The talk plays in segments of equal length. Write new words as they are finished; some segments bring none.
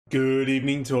Good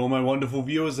evening to all my wonderful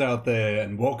viewers out there,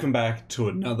 and welcome back to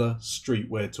another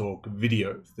Streetwear Talk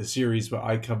video, the series where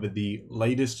I cover the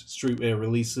latest streetwear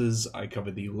releases, I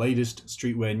cover the latest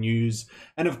streetwear news,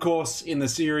 and of course in the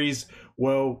series,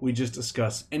 well, we just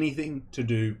discuss anything to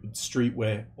do with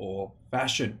streetwear or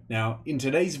fashion. Now, in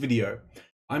today's video,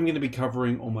 I'm going to be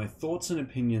covering all my thoughts and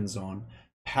opinions on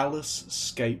Palace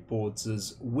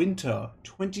Skateboards' Winter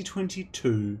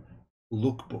 2022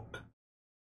 Lookbook.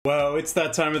 Well, it's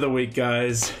that time of the week,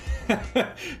 guys,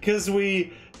 because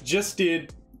we just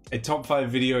did a top 5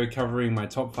 video covering my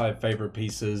top 5 favorite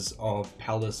pieces of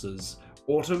Palace's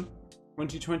Autumn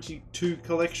 2022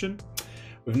 collection.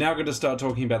 We've now got to start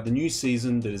talking about the new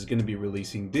season that is going to be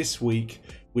releasing this week,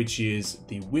 which is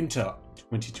the Winter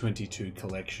 2022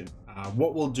 collection.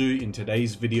 What we'll do in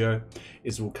today's video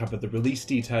is we'll cover the release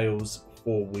details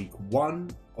for week 1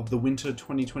 of the Winter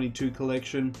 2022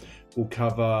 collection. We'll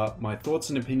cover my thoughts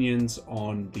and opinions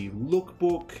on the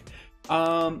lookbook.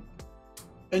 And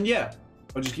yeah,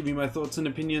 I'll just give you my thoughts and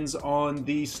opinions on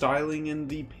the styling and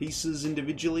the pieces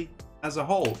individually as a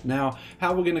whole. Now,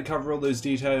 how we're going to cover all those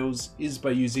details is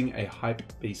by using a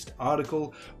hypebeast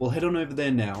article. We'll head on over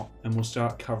there now and we'll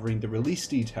start covering the release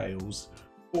details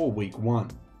for week 1.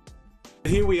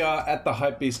 Here we are at the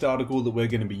hypebeast article that we're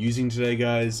going to be using today,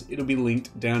 guys. It'll be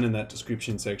linked down in that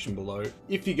description section below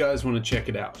if you guys want to check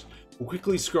it out. We'll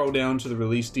quickly scroll down to the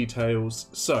release details.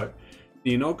 So,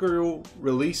 the inaugural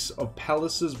release of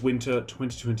Palace's Winter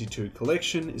 2022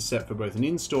 collection is set for both an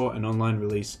in-store and online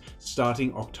release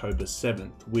starting October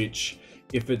 7th, which,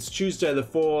 if it's Tuesday the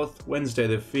 4th, Wednesday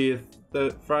the 5th,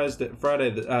 Thursday the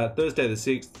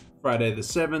 6th, Friday the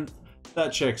 7th,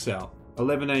 that checks out.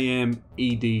 11 AM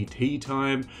EDT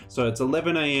time, so it's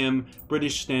 11 AM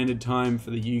British Standard Time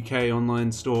for the UK online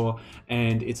store,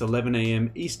 and it's 11 AM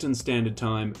Eastern Standard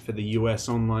Time for the US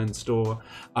online store.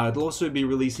 It'll also be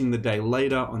releasing the day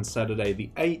later on Saturday the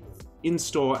 8th, in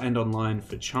store and online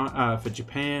for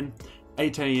Japan,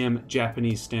 8 AM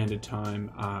Japanese Standard Time,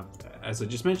 as I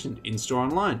just mentioned, in store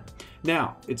online.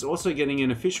 Now, it's also getting an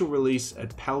official release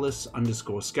at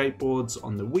Palace_Skateboards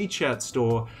on the WeChat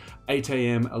store, 8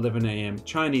 AM, 11 AM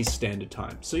Chinese Standard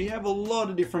Time. So you have a lot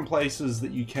of different places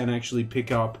that you can actually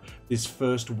pick up this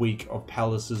first week of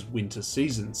Palace's winter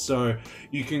season. So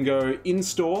you can go in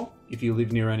store if you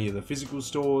live near any of the physical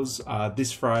stores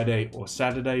this Friday or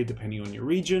Saturday, depending on your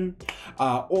region.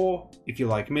 Or if you're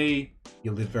like me,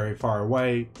 you live very far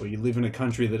away, or you live in a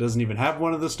country that doesn't even have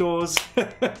one of the stores.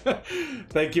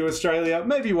 Thank you, Australia.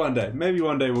 Maybe one day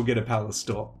we'll get a Palace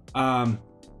store.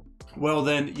 Well,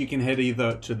 then you can head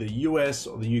either to the US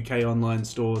or the UK online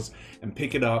stores and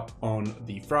pick it up on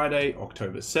the Friday,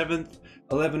 October 7th,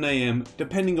 11 AM,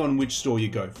 depending on which store you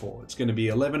go for. It's going to be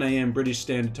 11 AM British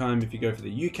Standard Time if you go for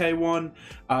the UK one.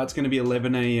 It's going to be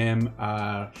 11 AM,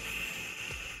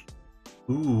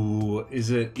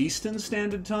 is it Eastern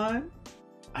Standard Time?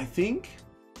 I think.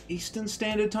 Eastern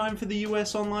Standard Time for the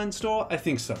US online store? I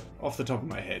think so, off the top of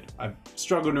my head. I've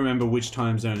struggled to remember which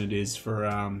time zone it is for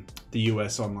the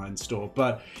US online store.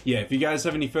 But yeah, if you guys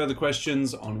have any further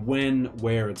questions on when,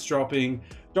 where it's dropping,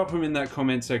 drop them in that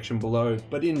comment section below.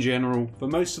 But in general, for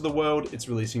most of the world, it's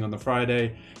releasing on the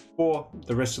Friday. For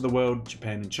the rest of the world,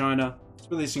 Japan and China, it's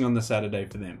releasing on the Saturday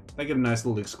for them. They get a nice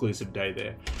little exclusive day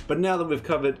there. But now that we've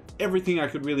covered everything I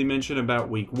could really mention about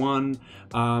week 1,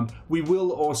 we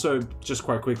will also, just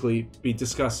quite quickly, be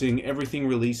discussing everything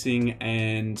releasing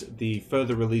and the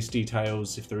further release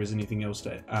details, if there is anything else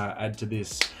to add to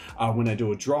this, when I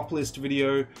do a drop list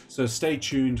video. So stay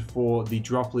tuned for the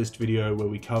drop list video where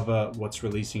we cover what's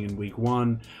releasing in week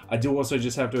 1. I do also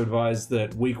just have to advise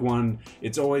that week 1,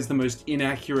 it's always the most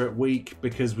inaccurate week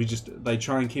because they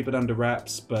try and keep it under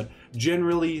wraps, but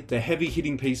generally the heavy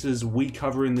hitting pieces we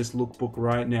cover in this lookbook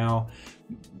right now,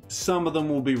 some of them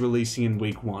will be releasing in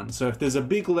week 1. So if there's a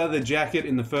big leather jacket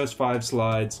in the first 5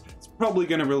 slides, it's probably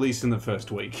going to release in the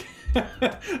first week.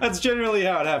 That's generally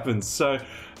how it happens. So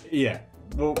yeah,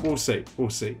 we'll see.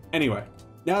 Anyway,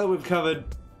 now that we've covered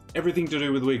everything to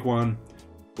do with week 1,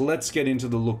 let's get into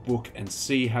the lookbook and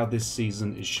see how this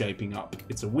season is shaping up.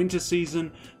 It's a winter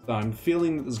season, so I'm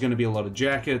feeling that there's going to be a lot of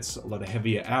jackets, a lot of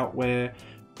heavier outwear,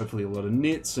 hopefully a lot of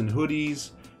knits and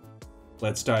hoodies.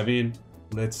 Let's dive in.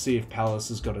 Let's see if Palace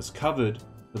has got us covered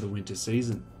for the winter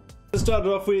season. To start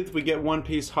off with, we get one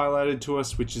piece highlighted to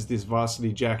us, which is this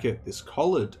varsity jacket, this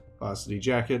collared varsity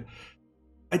jacket.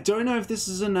 I don't know if this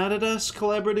is an Adidas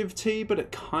collaborative tee, but it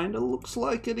kind of looks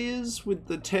like it is with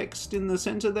the text in the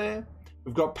center there.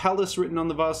 We've got Palace written on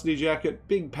the varsity jacket,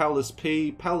 big Palace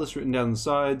P, Palace written down the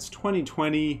sides,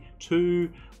 2022,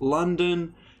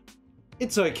 London.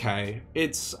 It's okay.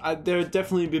 It's there have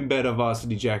definitely been better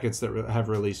varsity jackets that have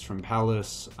released from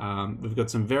Palace. We've got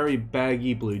some very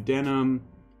baggy blue denim.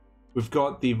 We've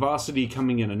got the varsity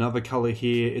coming in another color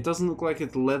here. It doesn't look like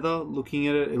it's leather. Looking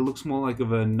at it, it looks more like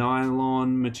of a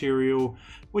nylon material,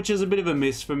 which is a bit of a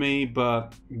miss for me,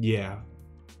 but yeah.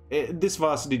 This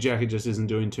varsity jacket just isn't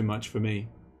doing too much for me.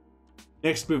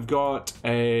 Next, we've got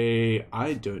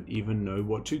I don't even know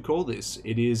what to call this.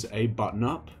 It is a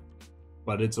button-up,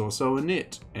 but it's also a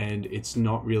knit, and it's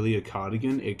not really a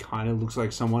cardigan. It kind of looks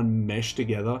like someone meshed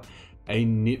together a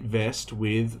knit vest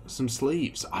with some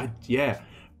sleeves. Yeah,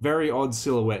 very odd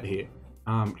silhouette here.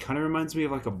 Kind of reminds me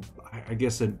of like I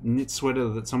guess a knit sweater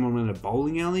that someone in a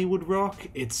bowling alley would rock.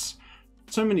 It's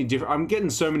so many different, I'm getting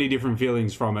so many different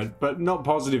feelings from it, but not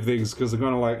positive things, because I'm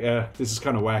kind of like, this is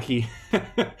kind of wacky.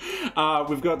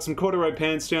 We've got some corduroy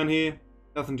pants down here,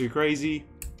 nothing too crazy.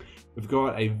 We've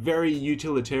got a very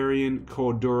utilitarian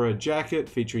Cordura jacket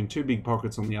featuring 2 big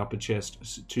pockets on the upper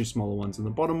chest, 2 smaller ones on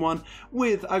the bottom one,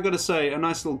 with, I gotta say, a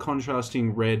nice little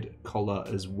contrasting red collar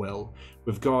as well.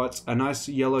 We've got a nice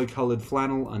yellow colored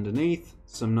flannel underneath,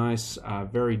 some nice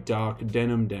very dark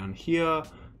denim down here.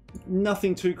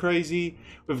 Nothing too crazy.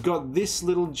 We've got this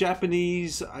little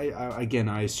Japanese, again,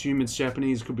 I assume it's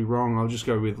Japanese, could be wrong. I'll just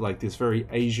go with like this very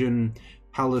Asian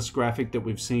Palace graphic that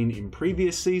we've seen in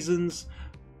previous seasons.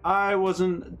 I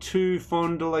wasn't too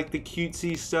fond of like the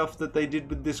cutesy stuff that they did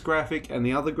with this graphic and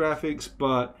the other graphics,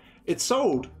 but it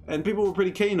sold and people were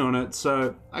pretty keen on it,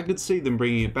 so I could see them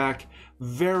bringing it back.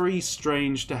 Very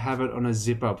strange to have it on a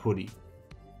zip-up hoodie.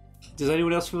 Does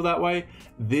anyone else feel that way?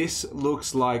 This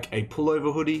looks like a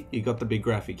pullover hoodie. You got the big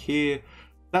graphic here.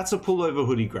 That's a pullover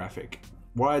hoodie graphic.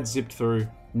 Why it's zipped through,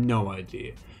 no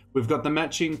idea. We've got the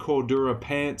matching Cordura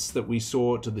pants that we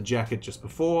saw to the jacket just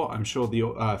before. I'm sure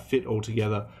the fit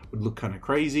altogether would look kind of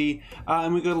crazy.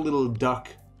 And we've got a little duck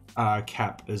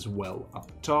cap as well up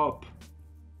top.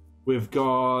 We've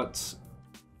got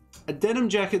a denim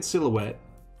jacket silhouette.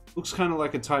 Looks kind of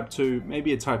like a type 2,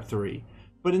 maybe a type 3.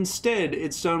 But instead,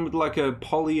 it's done with like a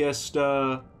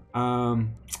polyester,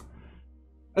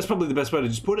 that's probably the best way to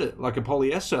just put it, like a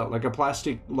polyester, like a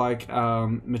plastic like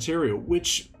material,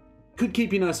 which could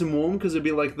keep you nice and warm, because it'd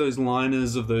be like those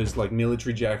liners of those like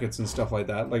military jackets and stuff like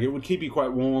that. Like it would keep you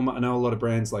quite warm. I know a lot of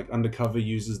brands like Undercover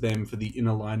uses them for the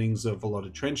inner linings of a lot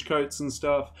of trench coats and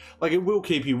stuff. Like it will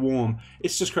keep you warm.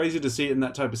 It's just crazy to see it in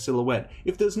that type of silhouette.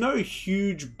 If there's no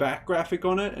huge back graphic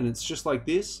on it and it's just like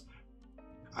this,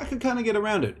 I could kind of get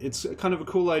around it. It's kind of a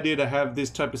cool idea to have this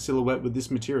type of silhouette with this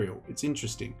material. It's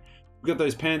interesting. We've got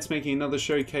those pants making another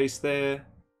showcase there.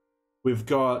 We've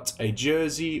got a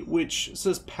jersey which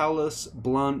says Palace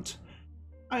Blunt.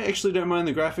 I actually don't mind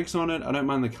the graphics on it. I don't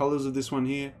mind the colors of this one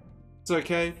here. It's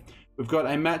okay. We've got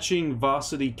a matching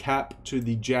varsity cap to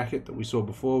the jacket that we saw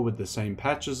before with the same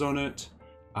patches on it.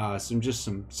 Just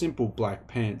some simple black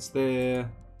pants there.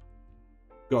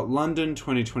 Got London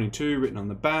 2022 written on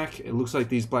the back. It looks like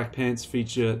these black pants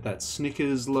feature that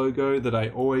Snickers logo that I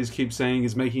always keep saying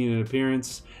is making an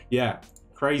appearance. Yeah,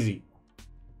 crazy.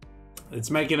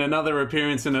 It's making another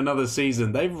appearance in another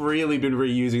season. They've really been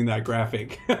reusing that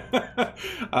graphic.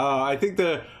 I think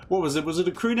what was it? Was it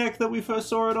a crew neck that we first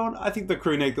saw it on? I think the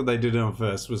crew neck that they did it on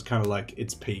first was kind of like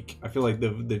its peak. I feel like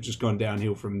they've just gone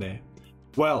downhill from there.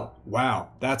 Well, wow,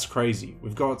 that's crazy.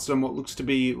 We've got some what looks to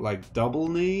be like double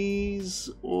knees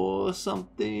or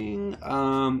something.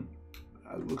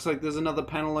 It looks like there's another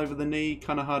panel over the knee.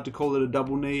 Kind of hard to call it a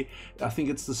double knee. I think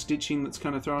it's the stitching that's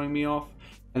kind of throwing me off.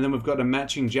 And then we've got a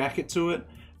matching jacket to it.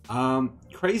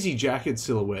 Crazy jacket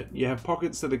silhouette. You have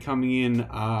pockets that are coming in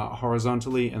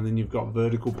horizontally, and then you've got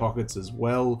vertical pockets as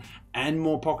well, and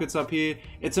more pockets up here.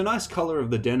 It's a nice color of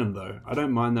the denim though. I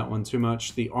don't mind that one too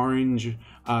much. The orange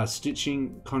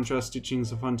stitching, contrast stitching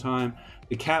is a fun time.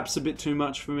 The cap's a bit too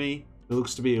much for me. It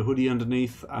looks to be a hoodie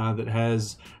underneath that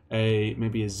has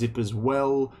maybe a zip as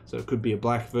well, so it could be a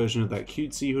black version of that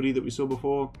cutesy hoodie that we saw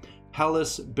before.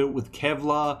 Palace built with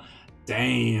Kevlar.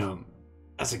 Damn,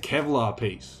 that's a Kevlar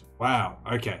piece. Wow,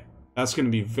 okay. That's going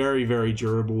to be very, very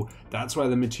durable. That's why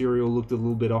the material looked a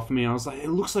little bit off me. I was like, it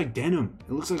looks like denim.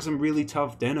 It looks like some really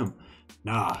tough denim.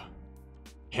 Nah,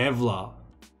 Kevlar.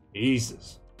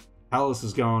 Jesus. Palace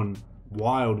is going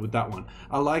wild with that one.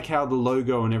 I like how the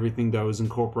logo and everything though is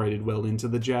incorporated well into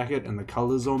the jacket and the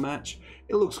colors all match.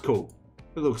 It looks cool.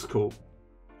 It looks cool.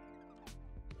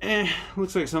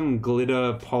 Looks like some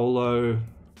glitter polo.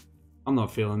 I'm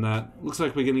not feeling that. Looks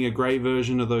like we're getting a grey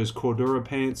version of those Cordura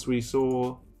pants we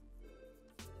saw.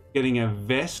 Getting a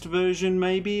vest version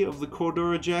maybe of the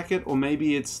Cordura jacket, or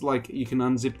maybe it's like you can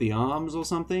unzip the arms or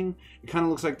something. It kind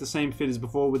of looks like the same fit as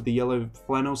before with the yellow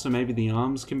flannel, so maybe the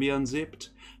arms can be unzipped.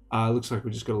 Looks like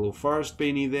we just got a little forest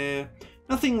beanie there.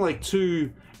 Nothing like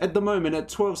too, at the moment, at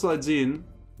 12 slides in,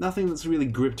 nothing that's really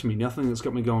gripped me. Nothing that's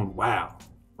got me going, wow,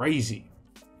 crazy.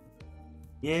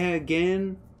 Yeah,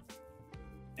 again,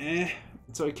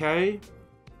 it's okay.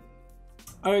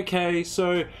 Okay,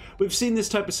 so we've seen this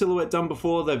type of silhouette done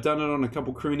before. They've done it on a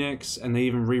couple crew necks, and they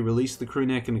even re-released the crew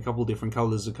neck in a couple different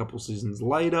colors a couple seasons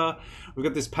later. We've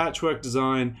got this patchwork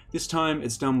design. This time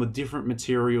it's done with different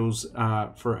materials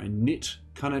for a knit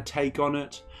kind of take on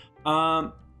it.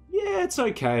 Yeah, it's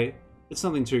okay. It's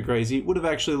nothing too crazy. It would have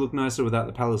actually looked nicer without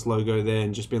the Palace logo there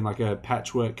and just been like a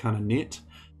patchwork kind of knit.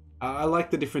 I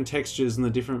like the different textures and the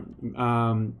different,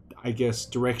 I guess,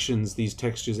 directions these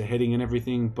textures are heading and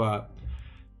everything, but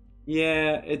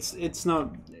yeah, it's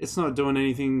not doing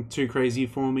anything too crazy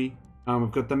for me.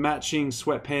 We've got the matching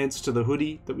sweatpants to the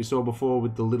hoodie that we saw before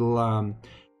with the little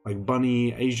like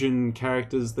bunny Asian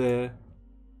characters there.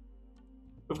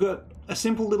 We've got a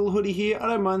simple little hoodie here. I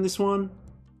don't mind this one.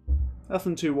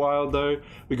 Nothing too wild though.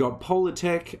 We got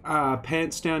Polartec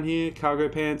pants down here, cargo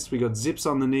pants. We got zips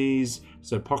on the knees,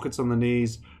 so pockets on the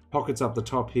knees, pockets up the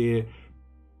top here.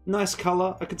 Nice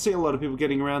color. I could see a lot of people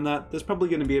getting around that. There's probably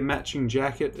going to be a matching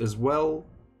jacket as well.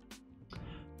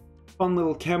 Fun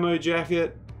little camo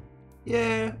jacket.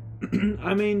 Yeah,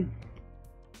 I mean,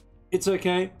 it's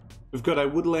okay. We've got a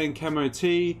woodland camo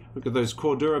tee. We've got those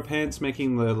Cordura pants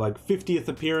making the like 50th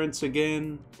appearance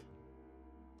again.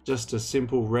 Just a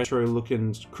simple retro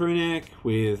looking crew neck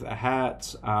with a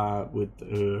hat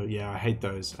yeah, I hate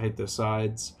those. I hate the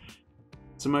sides.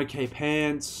 Some okay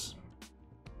pants.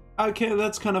 Okay,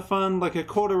 that's kind of fun, like a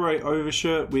corduroy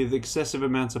overshirt with excessive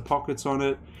amounts of pockets on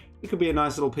it. It could be a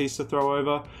nice little piece to throw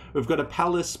over. We've got a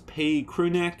Palace P crew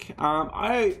neck.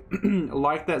 I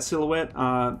like that silhouette.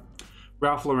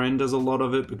 Ralph Lauren does a lot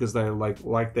of it because they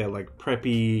like their like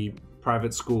preppy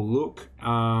private school look.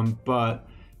 But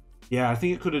yeah, I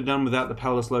think it could have done without the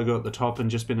Palace logo at the top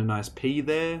and just been a nice P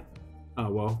there.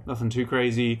 Oh well, nothing too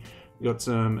crazy. We got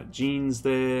some jeans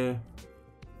there.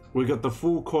 We got the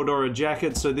full Cordura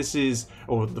jacket, so this is,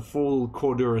 or the full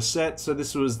Cordura set. So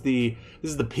this is the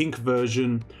pink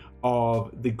version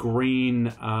of the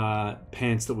green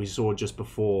pants that we saw just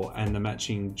before, and the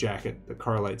matching jacket that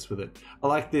correlates with it. I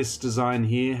like this design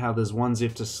here, how there's one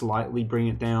zip to slightly bring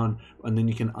it down, and then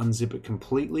you can unzip it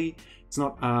completely. It's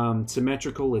not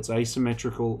symmetrical, it's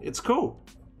asymmetrical. It's cool.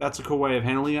 That's a cool way of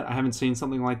handling it. I haven't seen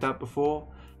something like that before.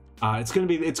 It's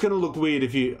gonna look weird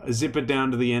if you zip it down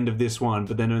to the end of this one,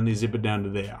 but then only zip it down to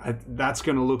there. That's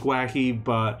gonna look wacky,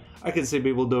 but I can see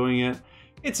people doing it.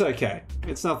 It's okay.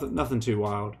 It's nothing too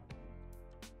wild.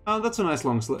 That's a nice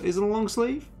long sleeve. Is it a long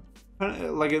sleeve?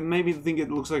 Like it maybe think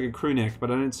it looks like a crew neck, but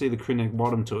I don't see the crew neck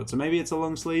bottom to it. So maybe it's a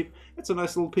long sleeve. It's a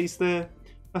nice little piece there.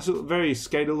 Nice little, very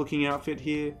skater looking outfit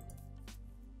here.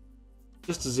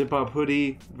 Just a zip up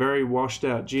hoodie, very washed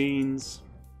out jeans.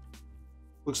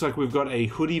 Looks like we've got a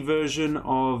hoodie version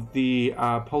of the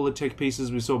Polartec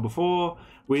pieces we saw before,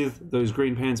 with those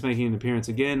green pants making an appearance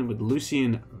again, with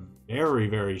Lucian very,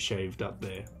 very shaved up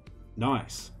there.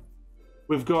 Nice.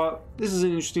 We've got, this is an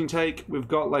interesting take, we've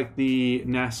got like the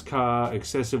NASCAR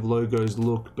excessive logos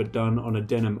look, but done on a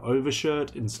denim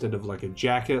overshirt instead of like a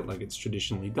jacket like it's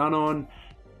traditionally done on.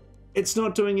 It's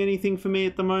not doing anything for me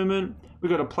at the moment. We've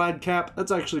got a plaid cap.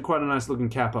 That's actually quite a nice looking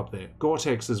cap up there.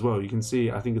 Gore-Tex as well. You can see,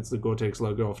 I think it's the Gore-Tex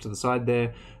logo off to the side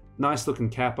there. Nice looking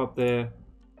cap up there.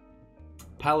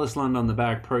 Palace Lund on the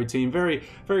back, Pro Team. Very,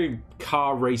 very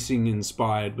car racing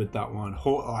inspired with that one.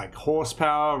 Like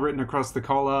horsepower written across the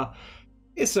collar.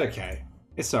 It's okay.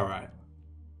 It's all right.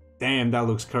 Damn, that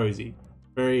looks cozy.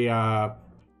 Very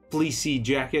fleecy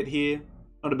jacket here.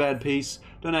 Not a bad piece.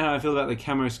 Don't know how I feel about the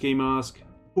camo ski mask.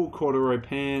 Full corduroy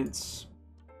pants.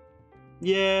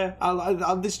 Yeah,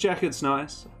 this jacket's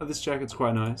nice. This jacket's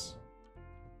quite nice.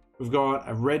 We've got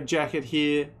a red jacket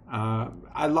here.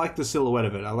 I like the silhouette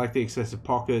of it. I like the excessive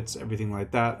pockets, everything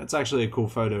like that. It's actually a cool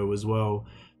photo as well.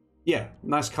 Yeah,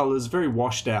 nice colors, very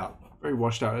washed out. Very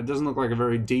washed out. It doesn't look like a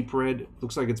very deep red. It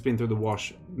looks like it's been through the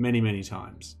wash many, many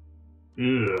times.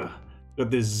 Ugh.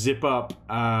 Got this zip up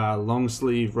long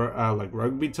sleeve like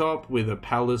rugby top with a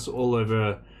Palace all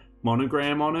over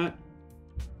monogram on it.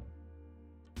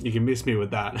 You can miss me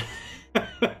with that.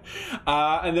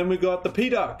 And then we got the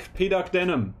P-Duck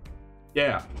denim.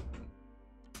 Yeah,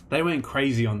 they went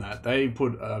crazy on that. They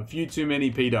put a few too many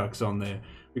P-Ducks on there.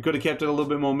 We could have kept it a little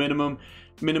bit more minimal.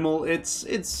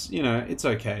 It's you know, it's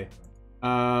okay.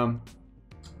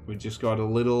 We just got a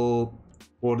little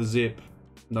quarter zip,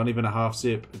 not even a half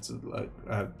zip. It's like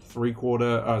a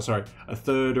a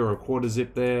third or a quarter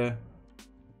zip there.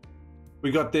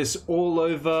 We got this all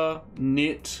over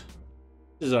knit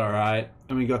is alright.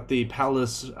 And we got the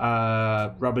Palace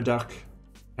rubber duck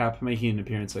cap making an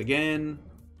appearance again.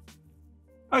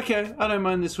 Okay, I don't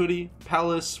mind this hoodie.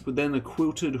 Palace with then the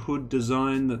quilted hood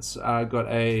design that's got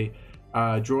a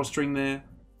drawstring there.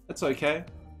 That's okay.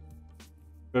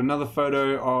 Got another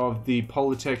photo of the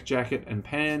Polartec jacket and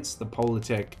pants, the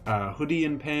Polartec hoodie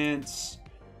and pants,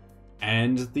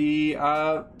 and the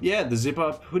the zip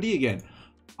up hoodie again.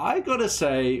 I gotta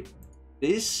say,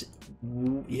 this,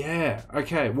 yeah,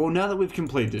 okay. Well, now that we've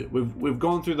completed it, we've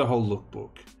gone through the whole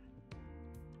lookbook.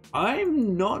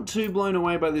 I'm not too blown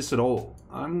away by this at all.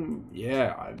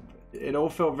 It all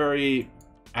felt very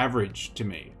average to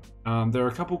me. There are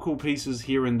a couple cool pieces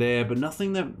here and there, but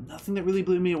nothing that really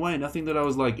blew me away. Nothing that I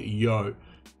was like, yo,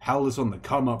 Palace on the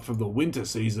come up for the winter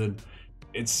season.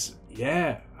 It's,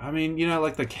 yeah, I mean, you know,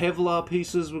 like the Kevlar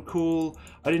pieces were cool.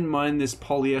 I didn't mind this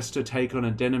polyester take on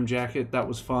a denim jacket. That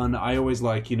was fun. I always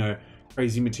like, you know,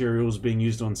 crazy materials being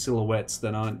used on silhouettes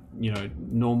that aren't, you know,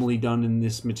 normally done in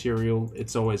this material.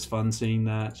 It's always fun seeing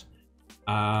that.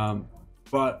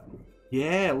 But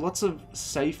yeah, lots of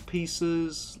safe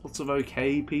pieces, lots of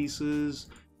okay pieces.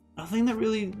 Nothing that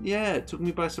really, yeah, took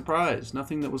me by surprise.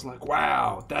 Nothing that was like,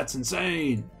 wow, that's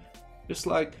insane. Just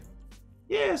like,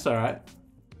 yeah, it's all right.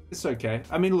 It's okay.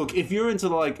 I mean, look, if you're into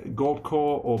like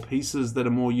Gorpcore or pieces that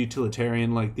are more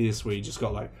utilitarian like this, where you just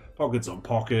got like pockets on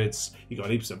pockets, you got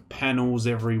heaps of panels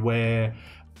everywhere,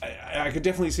 I could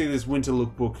definitely see this winter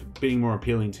lookbook being more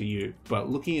appealing to you. But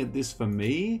looking at this for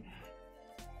me,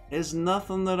 there's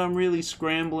nothing that I'm really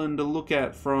scrambling to look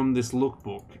at from this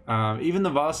lookbook. Even the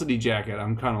varsity jacket,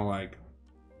 I'm kind of like,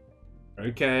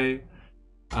 okay.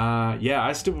 Yeah,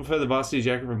 I still prefer the varsity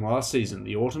jacket from last season,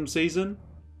 the autumn season.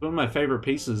 One of my favorite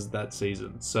pieces that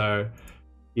season. So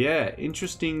yeah,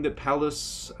 interesting that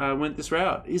Palace went this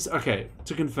route. Okay,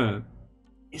 to confirm,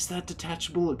 is that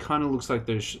detachable? It kind of looks like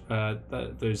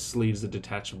those sleeves are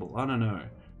detachable. I don't know.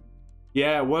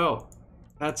 Yeah, well,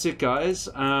 that's it, guys.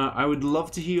 I would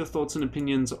love to hear your thoughts and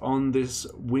opinions on this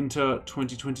winter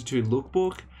 2022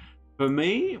 lookbook. For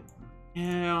me,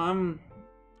 yeah,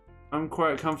 I'm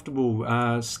quite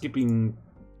comfortable skipping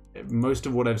most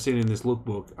of what I've seen in this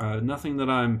lookbook. Nothing that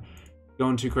I'm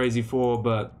going too crazy for,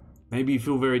 but maybe you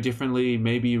feel very differently.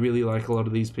 Maybe you really like a lot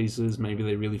of these pieces. Maybe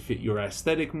they really fit your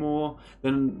aesthetic more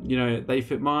than, you know, they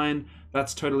fit mine.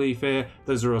 That's totally fair.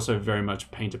 Those are also very much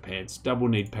painter pants. Double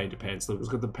need painter pants. Look, it's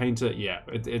got the painter. Yeah,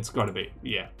 it's got to be.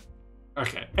 Yeah.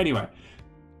 Okay. Anyway,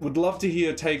 would love to hear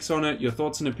your takes on it, your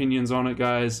thoughts and opinions on it,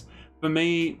 guys. For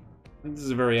me, I think this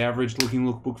is a very average looking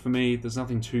lookbook for me. There's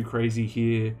nothing too crazy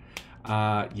here.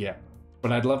 Yeah,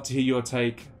 but I'd love to hear your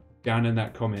take down in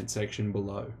that comment section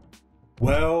below.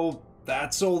 Well,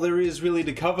 that's all there is really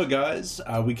to cover, guys.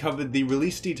 We covered the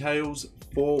release details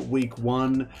for week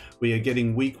 1. We are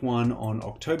getting week 1 on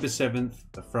October 7th,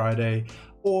 the Friday,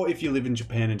 or if you live in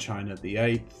Japan and China, the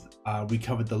 8th. We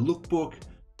covered the lookbook.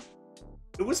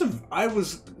 I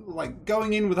was like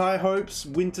going in with high hopes.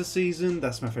 Winter season,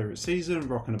 that's my favorite season.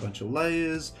 Rocking a bunch of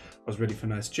layers. I was ready for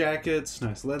nice jackets,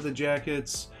 nice leather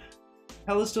jackets.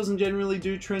 Palace doesn't generally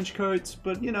do trench coats,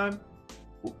 but you know,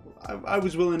 I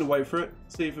was willing to wait for it,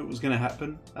 see if it was going to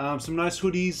happen. Some nice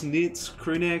hoodies, knits,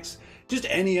 crew necks, just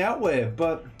any outwear,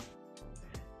 but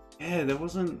yeah, there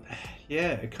wasn't,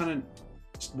 yeah, it kind of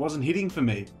just wasn't hitting for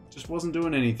me. Just wasn't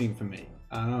doing anything for me.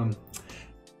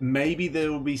 Maybe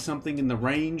there will be something in the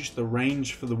range. The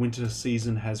range for the winter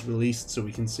season has released, so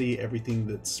we can see everything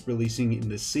that's releasing in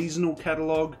the seasonal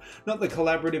catalog, not the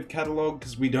collaborative catalog,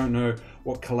 because we don't know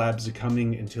what collabs are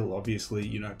coming until obviously,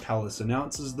 you know, Palace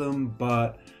announces them.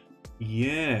 But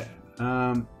yeah,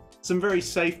 some very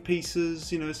safe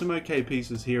pieces, you know, some okay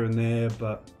pieces here and there,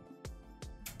 but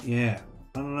yeah,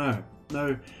 I don't know.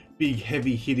 No big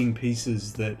heavy hitting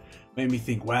pieces that made me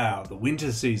think, wow, the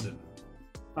winter season.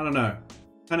 I don't know.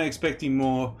 Kind of expecting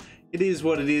more. It is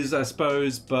what it is, I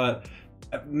suppose, but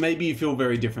maybe you feel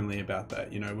very differently about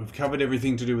that. You know, we've covered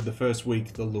everything to do with the first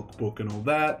week, the lookbook and all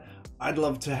that. I'd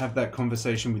love to have that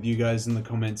conversation with you guys in the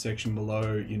comment section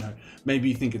below. You know, maybe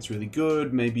you think it's really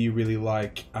good. Maybe you really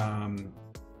like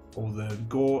all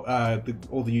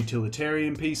the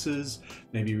utilitarian pieces.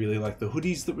 Maybe you really like the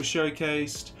hoodies that were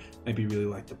showcased. Maybe you really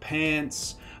like the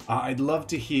pants. I'd love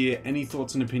to hear any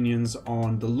thoughts and opinions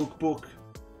on the lookbook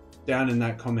down in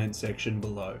that comment section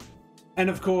below. And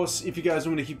of course, if you guys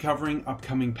want me to keep covering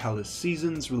upcoming Palace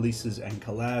seasons, releases, and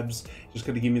collabs, just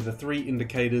got to give me the 3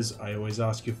 indicators I always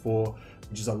ask you for,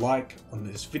 which is a like on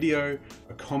this video,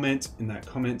 a comment in that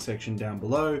comment section down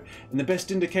below, and the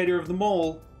best indicator of them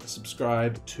all,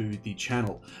 subscribe to the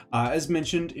channel. As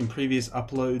mentioned in previous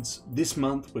uploads, this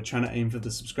month we're trying to aim for the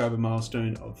subscriber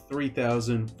milestone of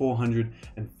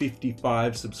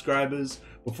 3,455 subscribers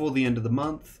before the end of the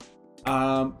month.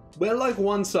 We're like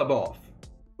 1 sub off.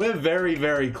 We're very,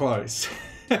 very close.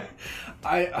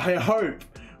 I hope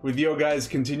with your guys'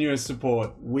 continuous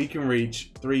support, we can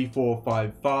reach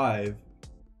 3,455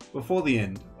 before the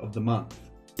end of the month.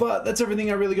 But that's everything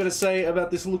I really got to say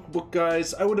about this lookbook,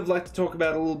 guys. I would have liked to talk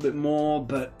about it a little bit more,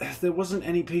 but there wasn't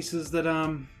any pieces that,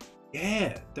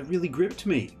 that really gripped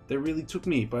me. That really took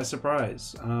me by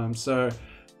surprise. So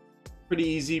pretty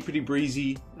easy, pretty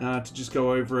breezy to just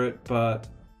go over it, but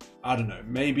I don't know,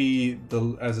 maybe,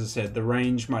 as I said, the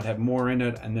range might have more in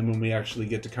it, and then when we actually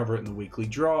get to cover it in the weekly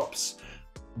drops,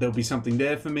 there'll be something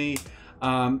there for me.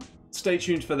 Stay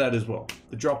tuned for that as well.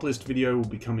 The drop list video will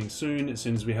be coming soon, as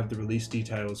soon as we have the release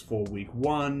details for week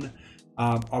 1.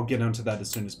 I'll get onto that as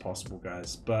soon as possible,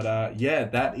 guys. But yeah,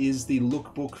 that is the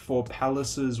lookbook for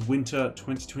Palace's Winter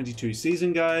 2022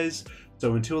 season, guys.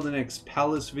 So until the next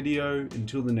Palace video,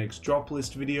 until the next drop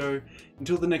list video,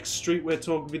 until the next Streetwear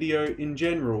Talk video in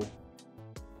general,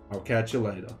 I'll catch you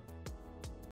later.